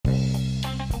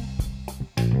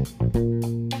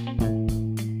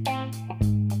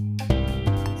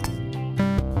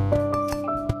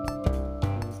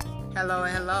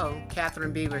Hello,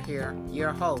 Catherine Beaver here,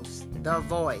 your host, the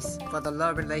voice for the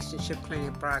Love Relationship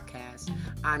Clinic broadcast.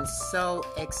 I'm so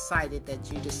excited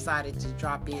that you decided to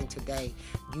drop in today.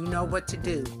 You know what to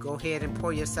do. Go ahead and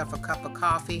pour yourself a cup of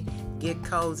coffee, get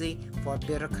cozy for a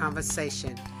bit of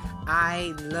conversation.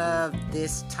 I love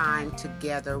this time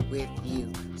together with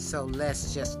you, so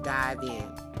let's just dive in.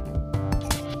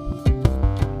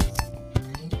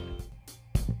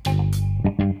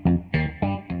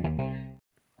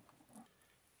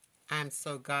 I'm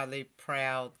so godly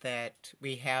proud that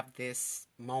we have this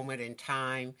moment in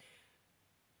time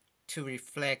to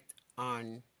reflect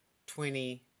on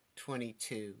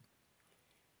 2022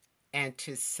 and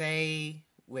to say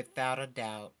without a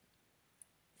doubt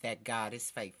that God is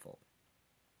faithful.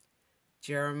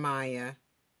 Jeremiah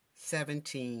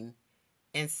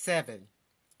 17:7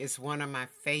 is one of my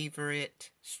favorite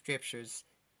scriptures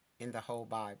in the whole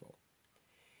Bible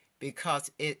because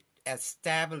it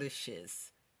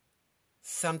establishes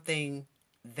something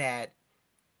that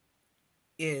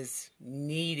is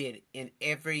needed in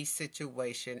every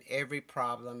situation, every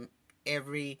problem,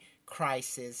 every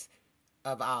crisis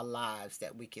of our lives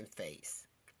that we can face.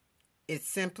 It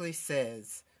simply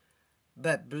says,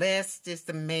 "But blessed is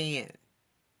the man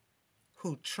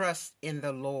who trusts in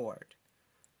the Lord,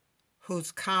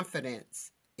 whose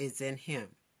confidence is in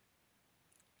him."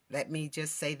 Let me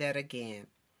just say that again.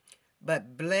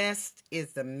 "But blessed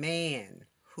is the man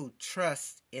who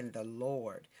trusts in the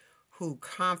Lord, whose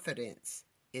confidence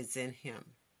is in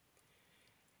him."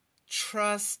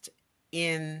 Trust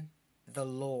in the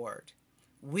Lord.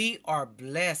 We are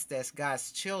blessed as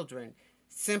God's children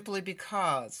simply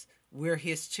because we're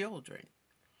his children.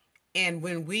 And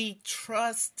when we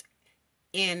trust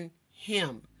in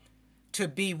him to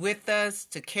be with us,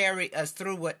 to carry us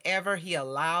through whatever he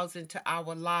allows into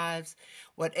our lives,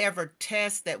 whatever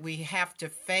tests that we have to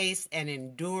face and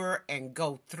endure and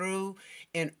go through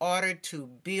in order to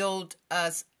build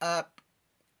us up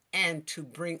and to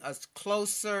bring us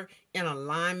closer in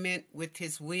alignment with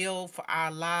his will for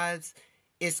our lives,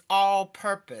 it's all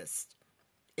purposed.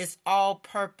 It's all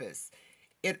purpose.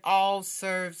 It all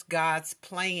serves God's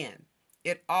plan.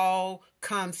 It all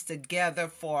comes together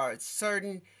for a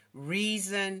certain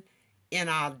reason in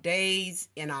our days,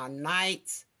 in our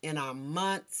nights, in our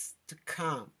months to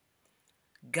come.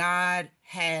 God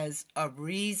has a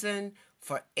reason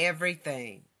for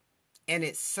everything, and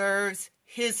it serves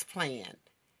his plan.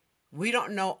 We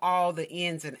don't know all the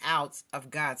ins and outs of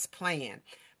God's plan,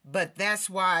 but that's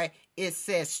why it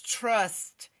says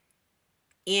trust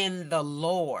in the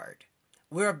Lord.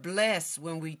 We're blessed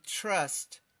when we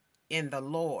trust in the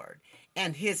Lord.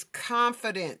 And his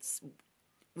confidence,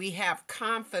 we have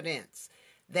confidence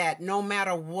that no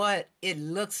matter what it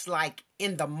looks like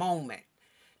in the moment,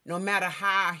 no matter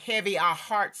how heavy our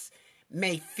hearts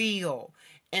may feel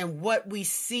and what we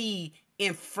see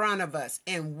in front of us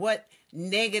and what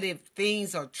negative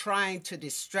things are trying to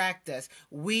distract us,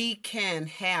 we can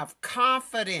have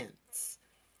confidence.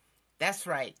 That's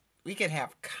right. We can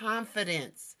have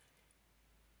confidence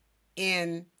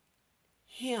in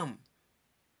him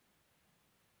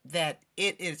that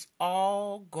it is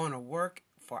all going to work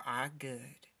for our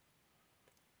good.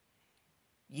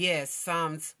 Yes,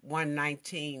 Psalms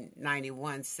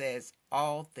 119:91 says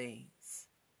all things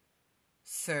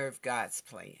serve God's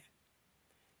plan.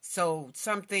 So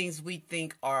some things we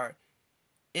think are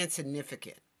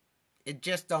insignificant. It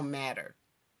just don't matter.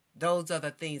 Those are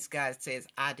the things God says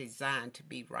I designed to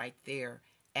be right there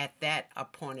at that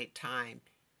appointed time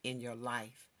in your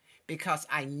life. Because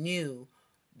I knew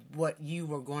what you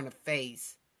were going to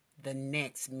face the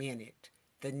next minute,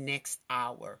 the next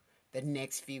hour, the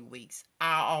next few weeks.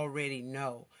 I already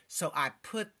know. So I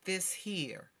put this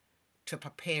here to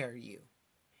prepare you.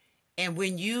 And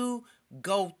when you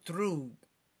go through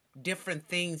different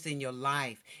things in your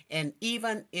life, and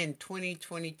even in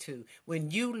 2022,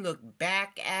 when you look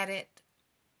back at it,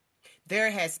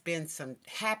 there has been some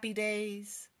happy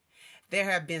days. There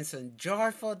have been some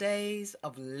joyful days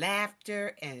of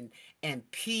laughter and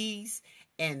peace.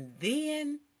 And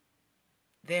then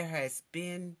there has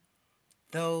been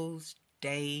those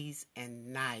days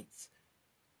and nights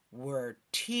where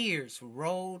tears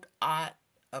rolled out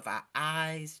of our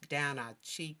eyes, down our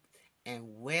cheeks,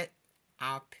 and wet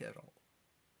our pillow.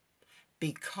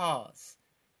 Because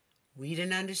we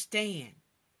didn't understand.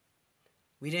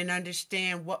 We didn't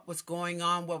understand what was going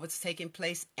on, what was taking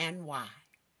place, and why.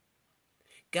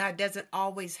 God doesn't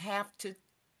always have to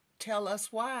tell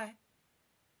us why.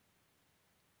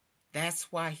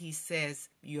 That's why he says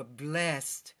you're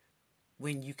blessed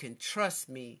when you can trust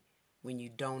me when you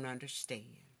don't understand.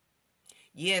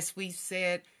 Yes, we've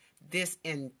said this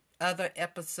in other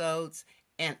episodes,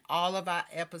 and all of our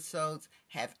episodes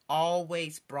have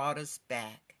always brought us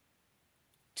back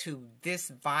to this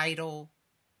vital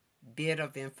bit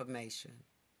of information.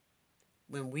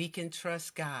 When we can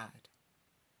trust God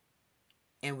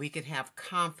and we can have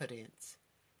confidence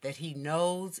that He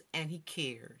knows and He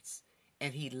cares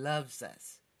and He loves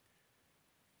us,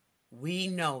 we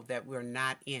know that we're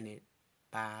not in it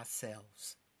by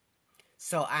ourselves.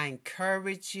 So I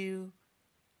encourage you,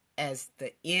 as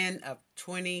the end of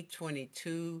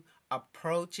 2022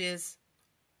 approaches,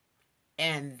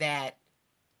 and that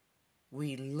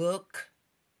we look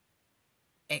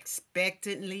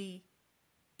expectantly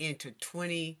into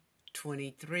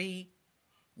 2023,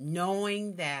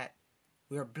 knowing that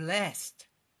we're blessed.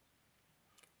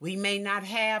 We may not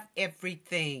have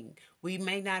everything. We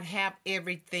may not have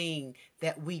everything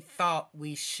that we thought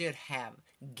we should have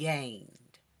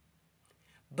gained.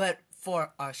 But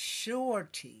for a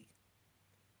surety,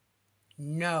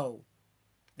 know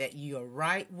that you're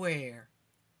right where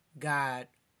God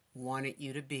wanted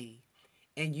you to be,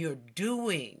 and you're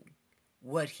doing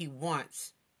what He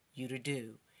wants you to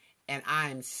do. And I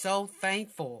am so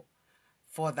thankful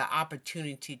for the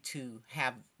opportunity to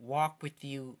have walked with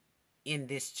you in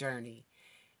this journey.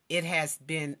 It has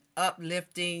been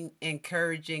uplifting,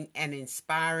 encouraging, and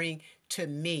inspiring to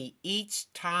me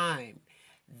each time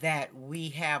that we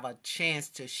have a chance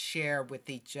to share with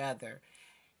each other.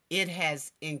 It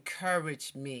has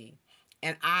encouraged me,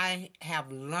 and I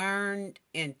have learned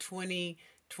in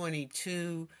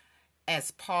 2022,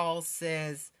 as Paul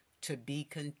says, to be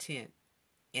content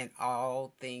in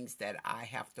all things that I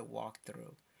have to walk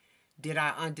through. Did I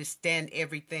understand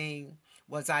everything?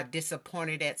 Was I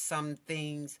disappointed at some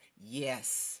things?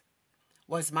 Yes.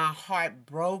 Was my heart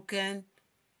broken?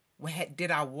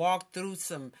 Did I walk through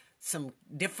some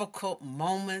difficult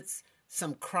moments,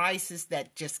 some crisis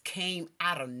that just came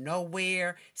out of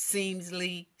nowhere,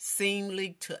 seemingly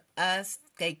to us?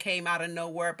 They came out of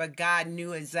nowhere, but God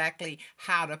knew exactly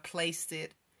how to place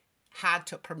it, how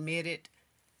to permit it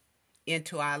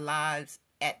into our lives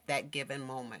at that given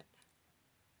moment.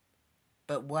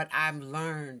 But what I've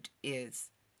learned is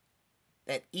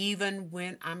that even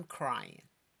when I'm crying,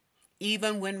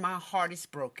 even when my heart is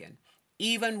broken,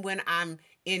 even when I'm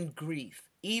in grief,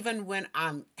 even when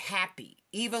I'm happy,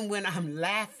 even when I'm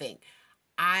laughing,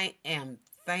 I am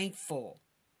thankful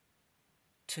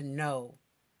to know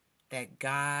that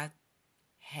God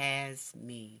has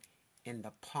me in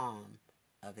the palm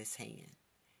of His hand.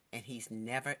 And He's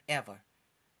never, ever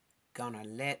gonna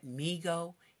let me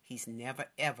go. He's never,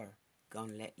 ever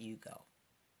gonna let you go.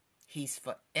 He's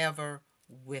forever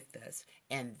with us.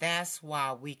 And that's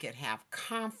why we can have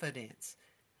confidence.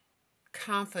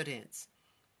 Confidence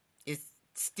is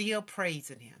still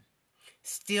praising Him,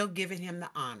 still giving Him the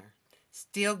honor,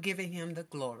 still giving Him the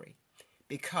glory,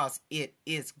 because it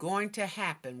is going to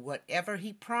happen, whatever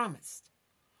He promised.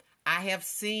 I have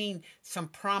seen some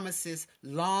promises,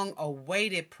 long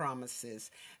awaited promises,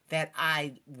 that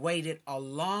I waited a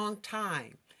long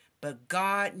time, but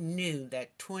God knew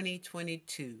that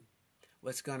 2022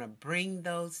 was going to bring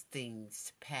those things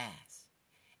to pass.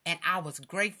 And I was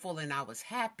grateful and I was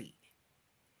happy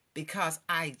because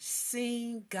I've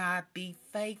seen God be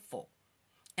faithful.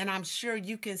 And I'm sure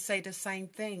you can say the same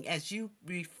thing as you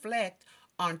reflect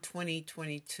on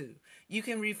 2022. You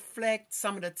can reflect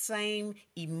some of the same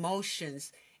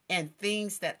emotions and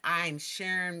things that I'm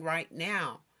sharing right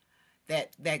now,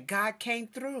 that God came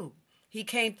through. He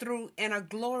came through in a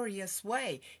glorious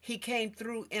way. He came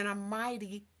through in a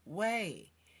mighty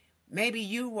way. Maybe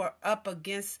you were up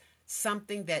against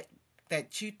something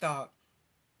that you thought,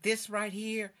 this right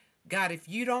here, God, if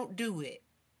you don't do it,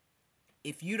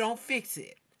 if you don't fix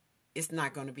it, it's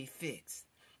not going to be fixed.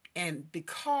 And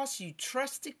because you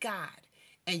trusted God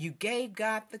and you gave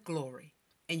God the glory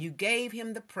and you gave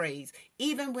Him the praise,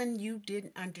 even when you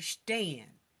didn't understand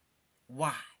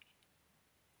why,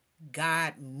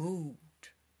 God moved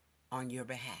on your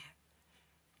behalf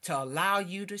to allow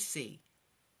you to see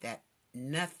that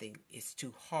nothing is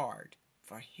too hard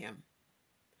for Him.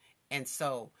 And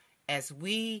so as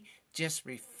we just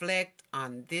reflect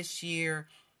on this year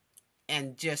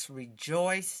and just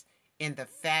rejoice in the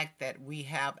fact that we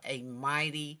have a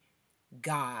mighty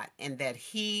God and that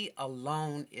He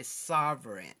alone is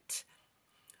sovereign,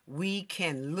 we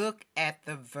can look at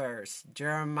the verse,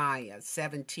 Jeremiah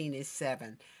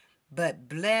 17:7. But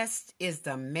blessed is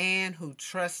the man who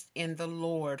trusts in the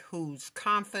Lord, whose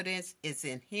confidence is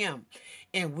in Him.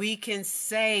 And we can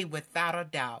say without a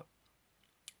doubt,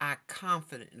 I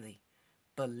confidently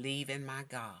believe in my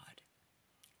God.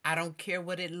 I don't care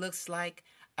what it looks like.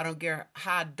 I don't care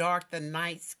how dark the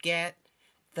nights get.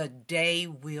 The day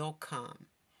will come.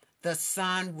 The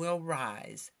sun will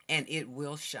rise and it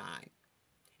will shine.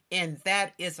 And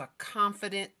that is a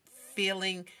confident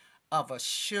feeling of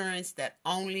assurance that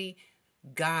only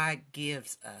God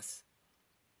gives us.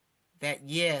 That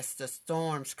yes, the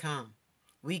storms come.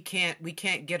 We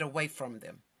can't get away from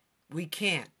them. We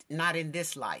can't, not in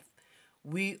this life.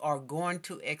 We are going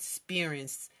to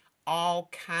experience all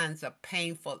kinds of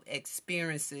painful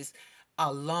experiences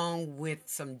along with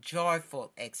some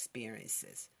joyful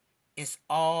experiences. It's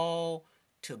all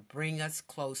to bring us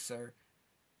closer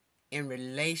in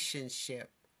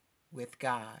relationship with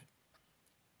God.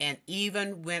 And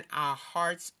even when our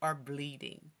hearts are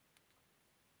bleeding,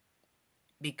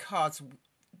 because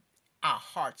our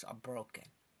hearts are broken,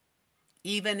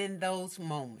 even in those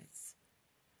moments,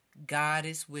 God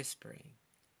is whispering,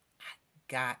 I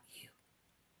got you.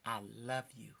 I love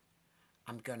you.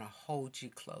 I'm going to hold you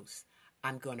close.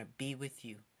 I'm going to be with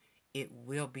you. It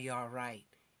will be all right.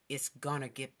 It's going to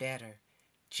get better.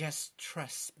 Just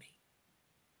trust me.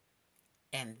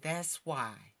 And that's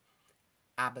why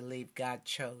I believe God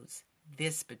chose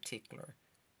this particular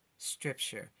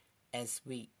scripture as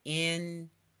we end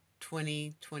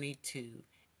 2022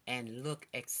 and look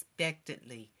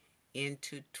expectantly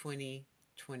into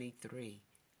 2023,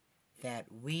 that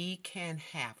we can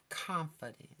have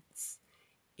confidence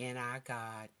in our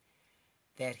God,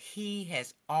 that He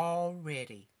has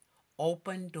already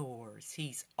opened doors.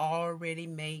 He's already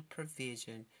made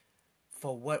provision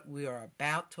for what we are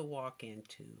about to walk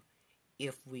into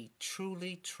if we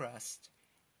truly trust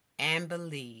and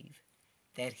believe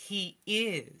that He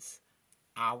is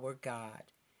our God.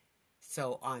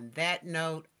 So on that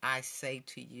note, I say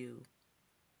to you,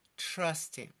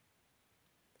 trust Him,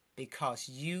 because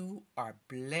you are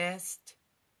blessed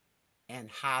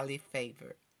and highly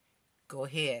favored. Go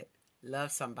ahead,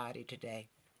 love somebody today.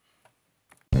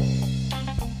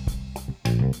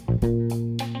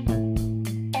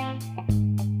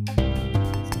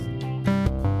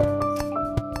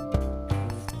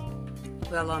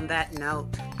 Well, on that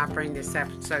note, I bring this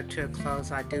episode to a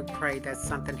close. I do pray that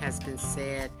something has been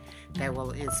said that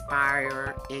will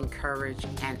inspire, encourage,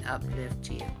 and uplift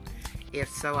you. If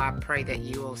so, I pray that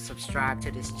you will subscribe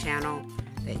to this channel,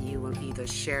 that you will either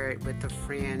share it with a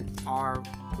friend or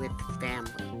with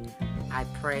family. I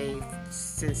pray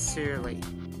sincerely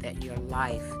that your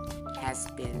life has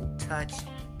been touched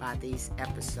by these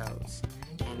episodes.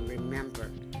 And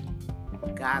remember,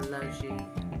 God loves you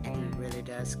and He really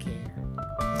does care.